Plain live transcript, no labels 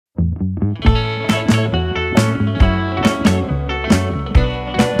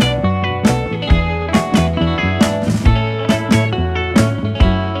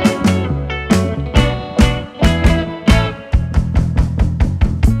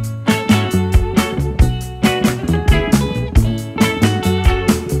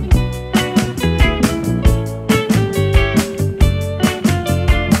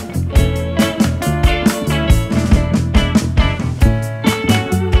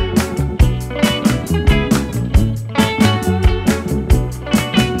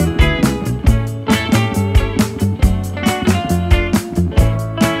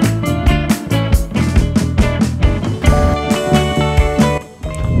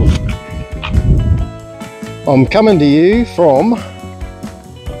I'm coming to you from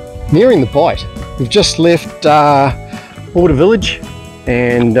nearing the Bight. We've just left Border Village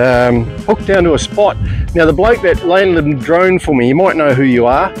and hooked down to a spot. Now the bloke that landed the drone for me, you might know who you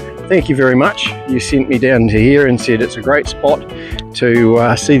are. Thank you very much. You sent me down to here and said it's a great spot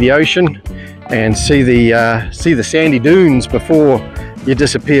to see the ocean and see the sandy dunes before you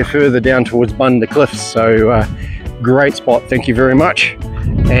disappear further down towards Bunda Cliffs. So great spot, thank you very much.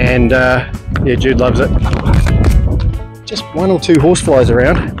 And yeah, Jude loves it. Just one or two horseflies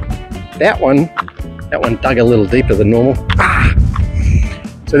around. That one dug a little deeper than normal.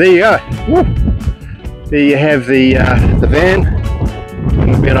 So there you go. Woo. There you have the van.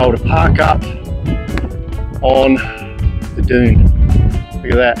 We've been able to park up on the dune.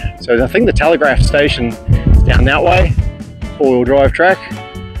 Look at that. So I think the telegraph station is down that way, four-wheel drive track.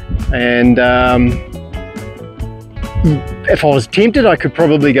 And if I was tempted, I could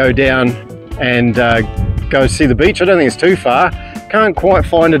probably go down and go see the beach. I don't think it's too far. Can't quite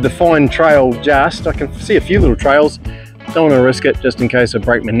find a defined trail just. I can see a few little trails. Don't want to risk it just in case I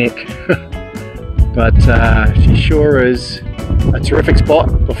break my neck. But she sure is a terrific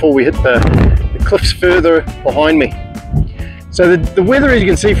spot before we hit the cliffs further behind me. So the weather, as you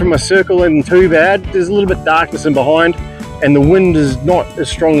can see from my circle, isn't too bad. There's a little bit of darkness in behind and the wind is not as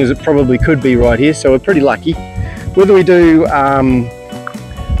strong as it probably could be right here, so we're pretty lucky. Whether we do a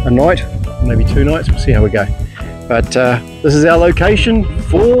night, maybe 2 nights, we'll see how we go. But this is our location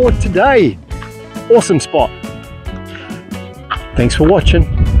for today. Awesome spot. Thanks for watching.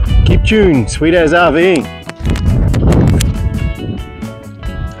 Keep tuned, Sweet As RVing.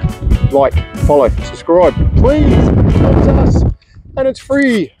 Like, follow, subscribe, please. Helps us, and it's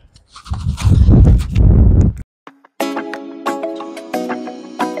free.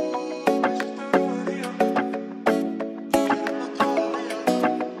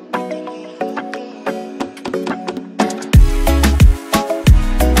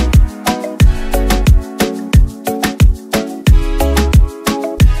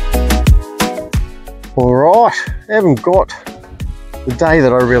 Alright, I haven't got the day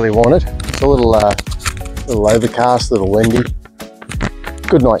that I really wanted. It's a little overcast, a little windy.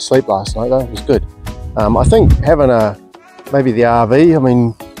 Good night's sleep last night though, it was good. I think having maybe the RV, I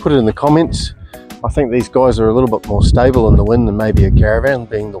mean, put it in the comments. I think these guys are a little bit more stable in the wind than maybe a caravan,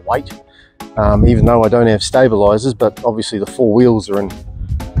 being the weight. Even though I don't have stabilizers, but obviously the 4 wheels are in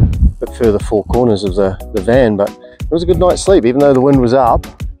a bit further 4 corners of the van, but it was a good night's sleep. Even though the wind was up,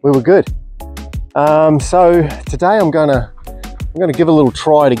 we were good. So today I'm gonna give a little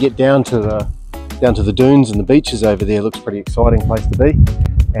try to get down to the dunes and the beaches over there. Looks pretty exciting place to be,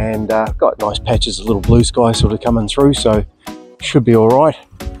 and got nice patches of little blue sky sort of coming through, so should be all right.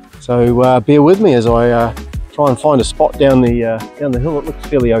 So bear with me as I try and find a spot down the hill. It looks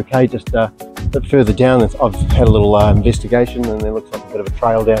fairly okay, just a bit further down. I've had a little investigation, and there looks like a bit of a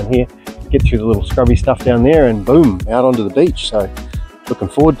trail down here. Get through the little scrubby stuff down there, and boom, out onto the beach. So looking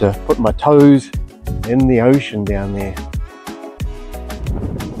forward to putting my toes in the ocean down there.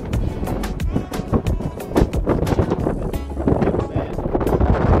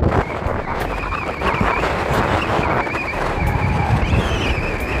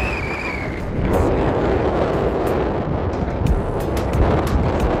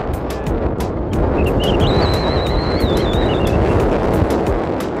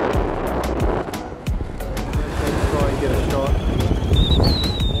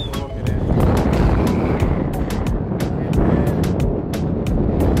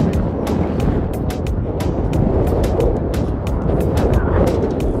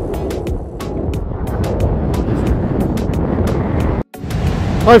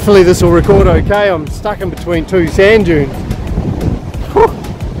 Hopefully this will record okay. I'm stuck in between 2 sand dunes. So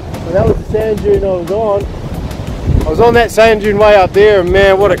that was the sand dune I was on. I was on that sand dune way up there, and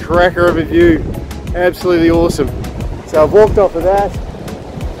man, what a cracker of a view. Absolutely awesome. So I've walked off of that,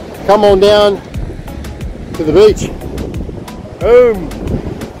 come on down to the beach. Boom!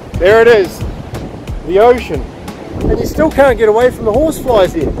 There it is, the ocean. And you still can't get away from the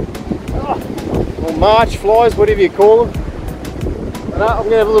horseflies here. Or march flies, whatever you call them. And I'm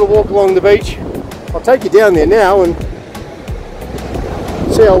going to have a little walk along the beach. I'll take you down there now and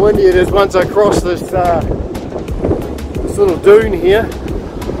see how windy it is once I cross this little dune here.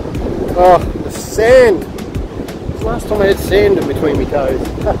 Oh, the sand. It's the last time I had sand in between my toes.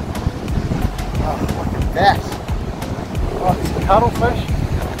 Oh, look at that. Oh, it's a cuttlefish.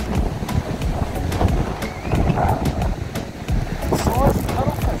 The size of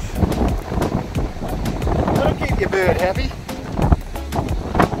cuttlefish. That'll keep your bird happy.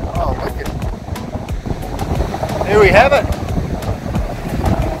 Oh, look at it. There we have it.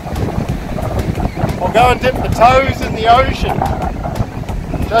 We'll go and dip the toes in the ocean.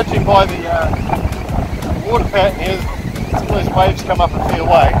 Judging by the water pattern here, some of those waves come up a fair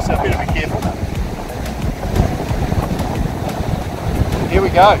way, so better be careful. Here we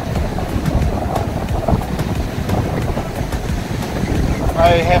go.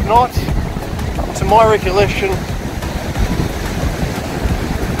 I have not, to my recollection,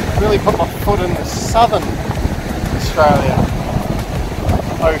 really put my foot in the southern Australia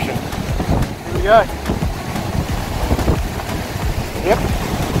ocean. Here we go. Yep.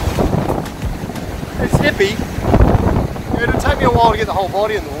 It's hippie. It'll take me a while to get the whole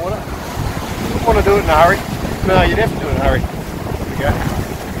body in the water. Don't want to do it in a hurry. No, you'd have to do it in a hurry. There we go.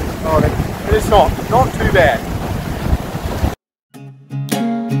 Oh, but it's not too bad.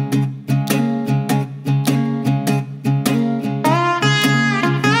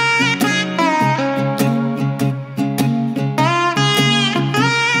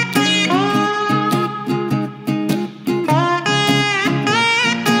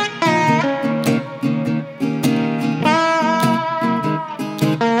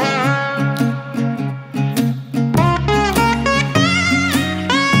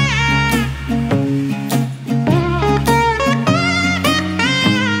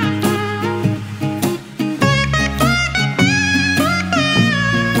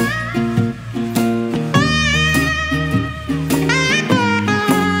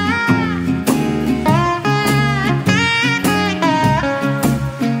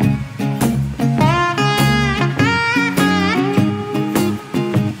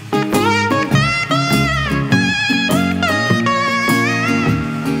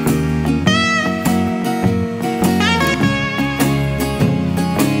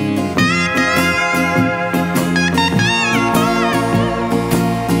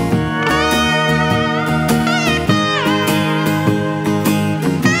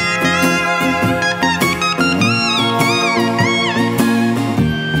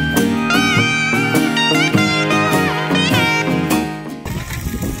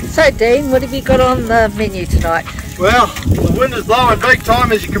 So Dean, what have you got on the menu tonight? Well, the wind is blowing big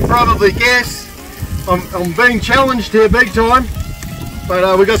time, as you can probably guess. I'm being challenged here big time,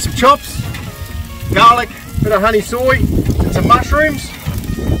 but we got some chops, garlic, bit of honey soy, and some mushrooms,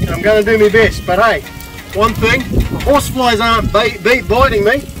 and I'm going to do my best. But hey, one thing, horseflies aren't biting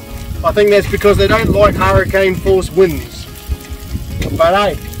me. I think that's because they don't like hurricane force winds. But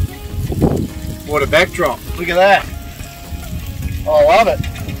hey, what a backdrop, look at that. I love it.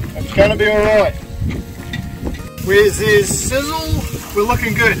 It's going to be alright. Where's this sizzle? We're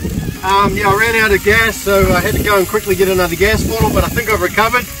looking good. Yeah, I ran out of gas, so I had to go and quickly get another gas bottle, but I think I've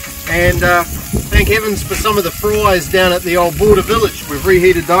recovered. And thank heavens for some of the fries down at the old border village. We've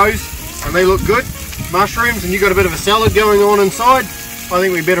reheated those and they look good. Mushrooms, and you've got a bit of a salad going on inside. I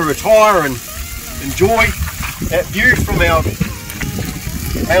think we better retire and enjoy that view from our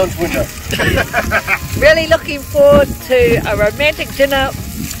lounge window. Really looking forward to a romantic dinner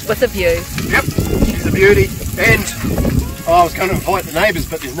with a view. Yep, she's a beauty. And I was going to invite the neighbours,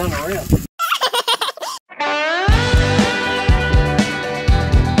 but there's none around.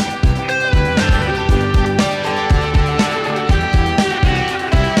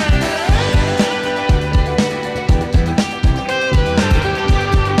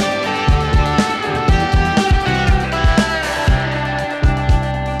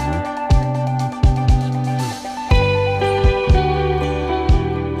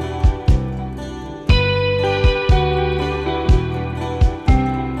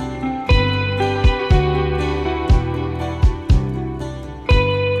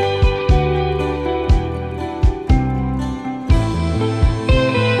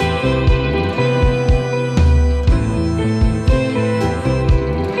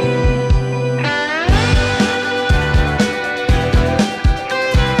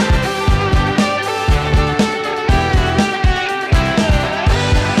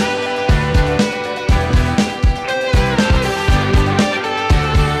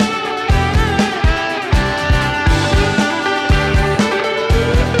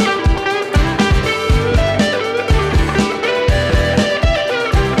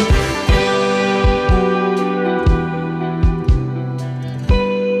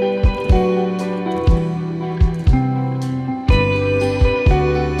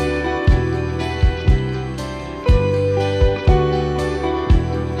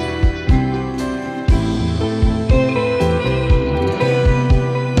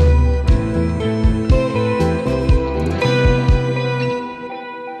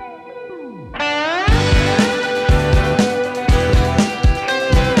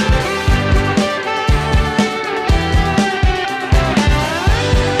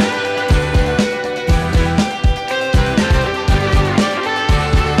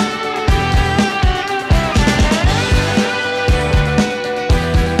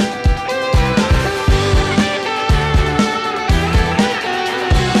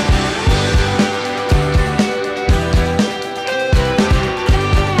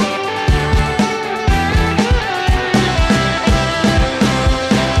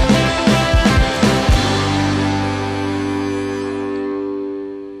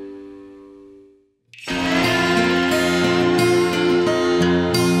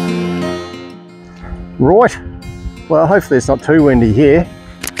 Right, well hopefully it's not too windy here.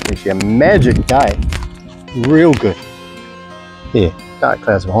 It's a magic day, real good. Yeah, dark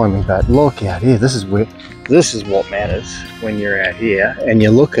clouds behind me, but look out here, this is what matters when you're out here and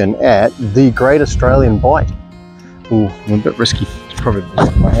you're looking at the Great Australian Bight. Ooh, I'm a bit risky, probably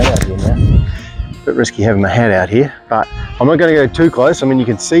having my hat out here now. A bit risky having my hat out here, but I'm not going to go too close. I mean, you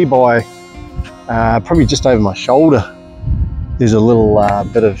can see by probably just over my shoulder, there's a little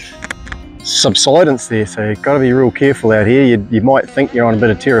bit of subsidence there, so you've got to be real careful out here. You might think you're on a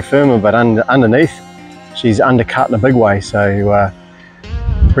bit of terra firma, but underneath she's undercut in a big way, so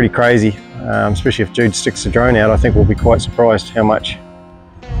pretty crazy, especially if Jude sticks the drone out. I think we'll be quite surprised how much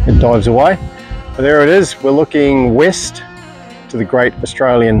it dives away. But there it is, we're looking west to the Great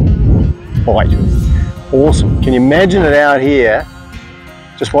Australian Bight. Awesome. Can you imagine it out here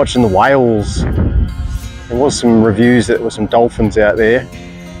just watching the whales? There was some reviews that there were some dolphins out there,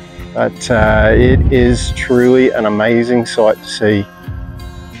 but it is truly an amazing sight to see.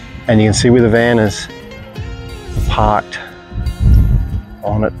 And you can see where the van is parked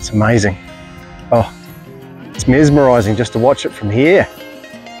on it. It's amazing. Oh, it's mesmerizing just to watch it from here.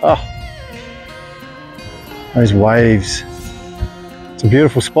 Oh, those waves. It's a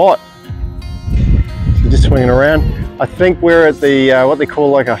beautiful spot. So just swinging around. I think we're at the what they call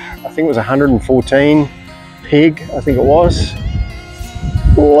like I think it was 114 peg, I think it was.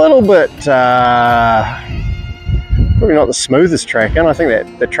 A little bit probably not the smoothest track, and I think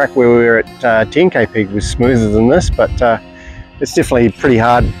that the track where we were at 10k peg was smoother than this, but it's definitely pretty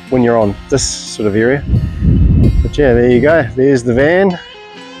hard when you're on this sort of area. But yeah, there you go, there's the van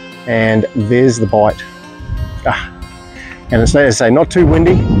and there's the Bight. And it's, as I say, not too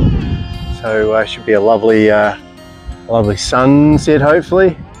windy, so should be a lovely lovely sunset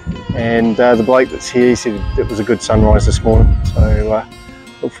hopefully. And the bloke that's here, he said it was a good sunrise this morning, so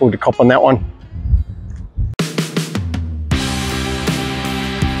look forward to copping that one.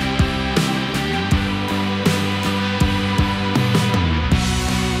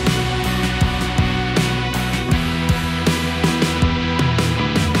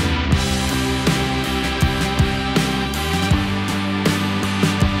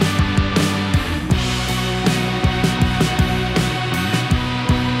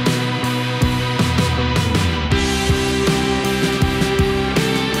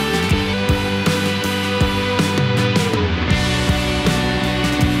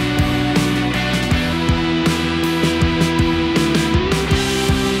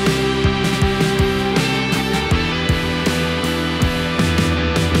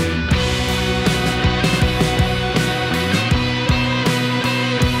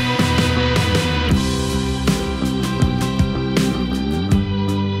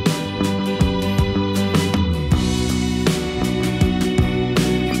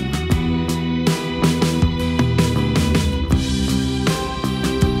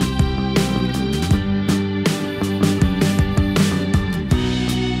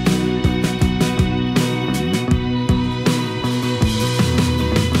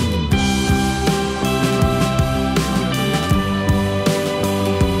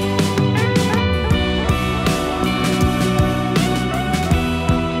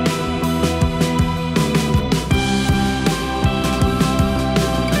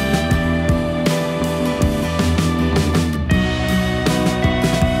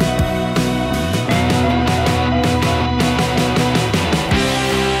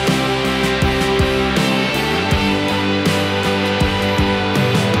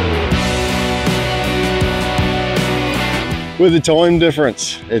 With the time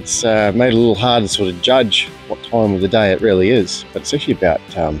difference, it's made it a little hard to sort of judge what time of the day it really is, but it's actually about,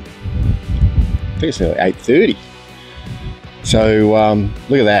 I think it's like 8:30. So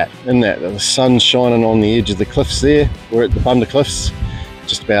look at that, isn't that? The sun's shining on the edge of the cliffs there. We're at the Bunda Cliffs,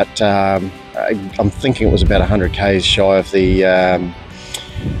 just about, I'm thinking it was about 100 k's shy of the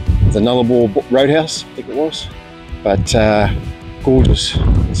Nullabor Roadhouse, I think it was. But gorgeous.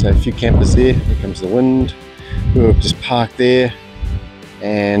 So a few campers there, here comes the wind. We've just parked there,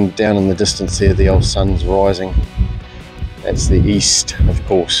 and down in the distance there the old sun's rising. That's the east, of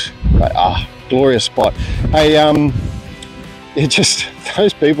course. But glorious spot. Hey, just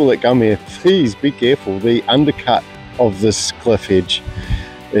those people that come here, please be careful. The undercut of this cliff edge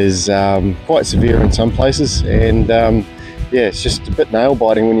is quite severe in some places, and yeah, it's just a bit nail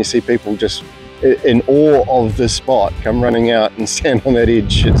biting when you see people just in awe of this spot come running out and stand on that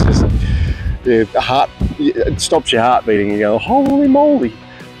edge. It's just, yeah, it stops your heart beating. You go, holy moly!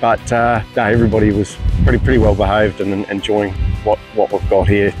 But no, everybody was pretty well behaved and enjoying what we've got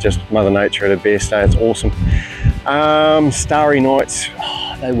here. Just Mother Nature at her best. It's awesome. Starry nights.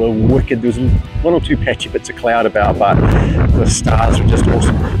 Oh, they were wicked. There was one or two patchy bits of cloud about, but the stars were just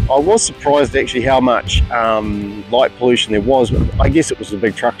awesome. I was surprised actually how much light pollution there was. I guess it was the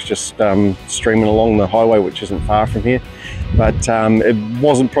big trucks just streaming along the highway, which isn't far from here. But it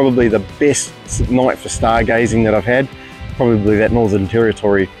wasn't probably the best night for stargazing that I've had. Probably that Northern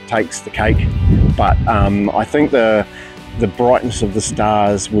Territory takes the cake. But I think the brightness of the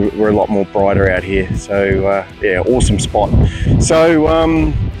stars were a lot more brighter out here. So yeah, awesome spot. So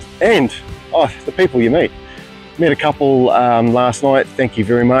and the people you meet. Met a couple last night, thank you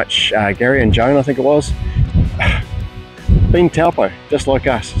very much, Gary and Joan I think it was. Been taupo, just like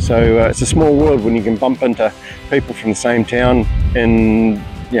us. So it's a small world when you can bump into people from the same town in,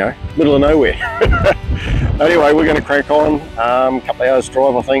 you know, middle of nowhere. Anyway, we're going to crack on. A couple of hours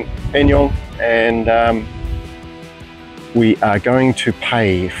drive I think, Penyong, and we are going to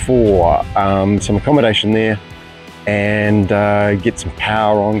pay for some accommodation there and get some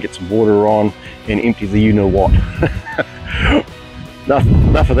power on, get some water on, and empty the you-know-what.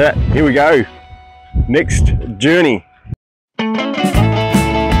 Enough of that, here we go. Next journey.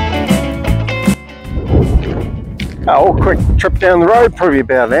 Oh, quick trip down the road, probably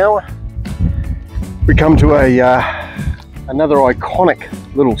about an hour. We come to another iconic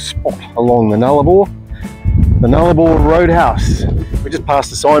little spot along the Nullabor. The Nullabor Roadhouse. We just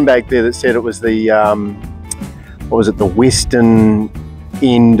passed a sign back there that said it was the, what was it, the western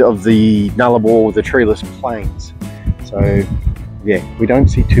end of the Nullabor, the treeless plains. So yeah, we don't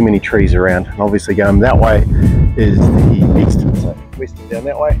see too many trees around, and obviously going that way is the eastern, so western down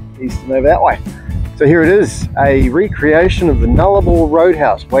that way, eastern over that way. So here it is, a recreation of the Nullabor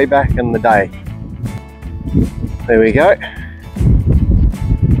Roadhouse way back in the day. There we go.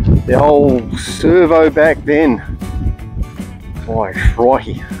 The old servo back then. Oh,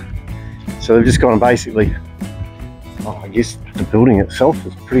 crikey. So they've just gone and basically, oh, I guess the building itself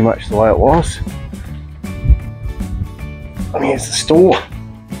is pretty much the way it was. And here's the store.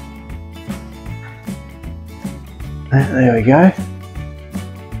 There we go.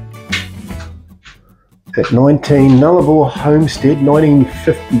 At 19 Nullabor Homestead,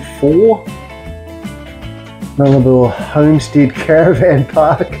 1954. Nullabor Homestead Caravan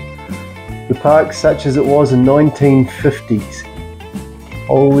Park. The park such as it was in 1950s.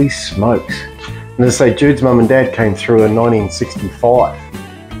 Holy smokes. And as I say, Jude's mum and dad came through in 1965.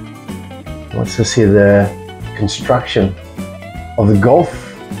 What's this here? The construction of the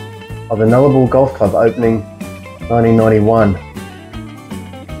Nullabor Golf Club opening 1991.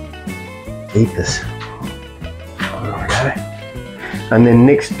 Jeepers. There we go. And then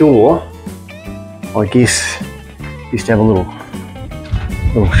next door, I guess, used to have a little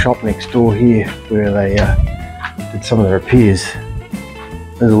shop next door here where they did some of the repairs.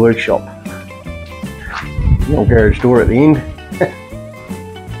 There's a workshop. Little garage door at the end.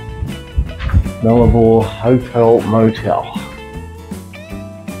 Nullabor Hotel Motel.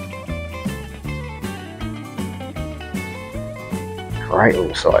 Great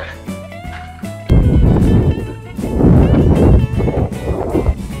little site.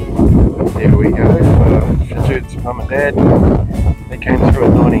 There we go, for Jude's mum and dad. They came through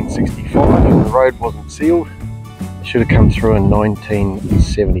in 1965 and the road wasn't sealed. It should have come through in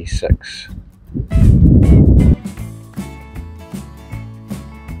 1976.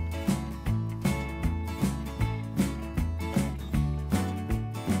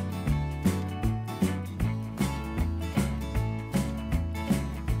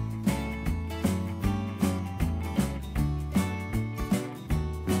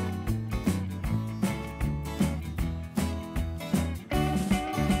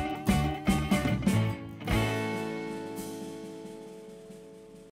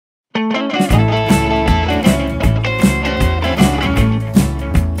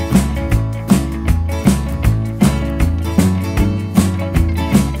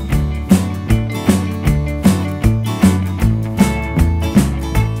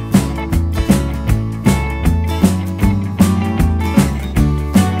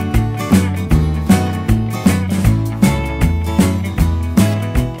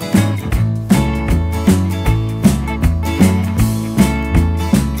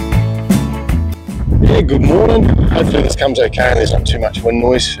 Good morning. Hopefully this comes okay and there's not too much wind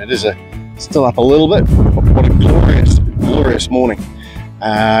noise. It is still up a little bit. What a glorious morning.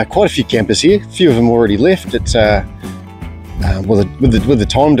 Quite a few campers here. A few of them already left. It's with the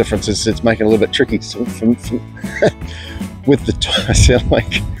time differences, it's making it a little bit tricky. With the time, I sound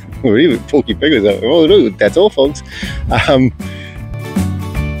like we're even Porky Piggers. Oh, that's all, folks.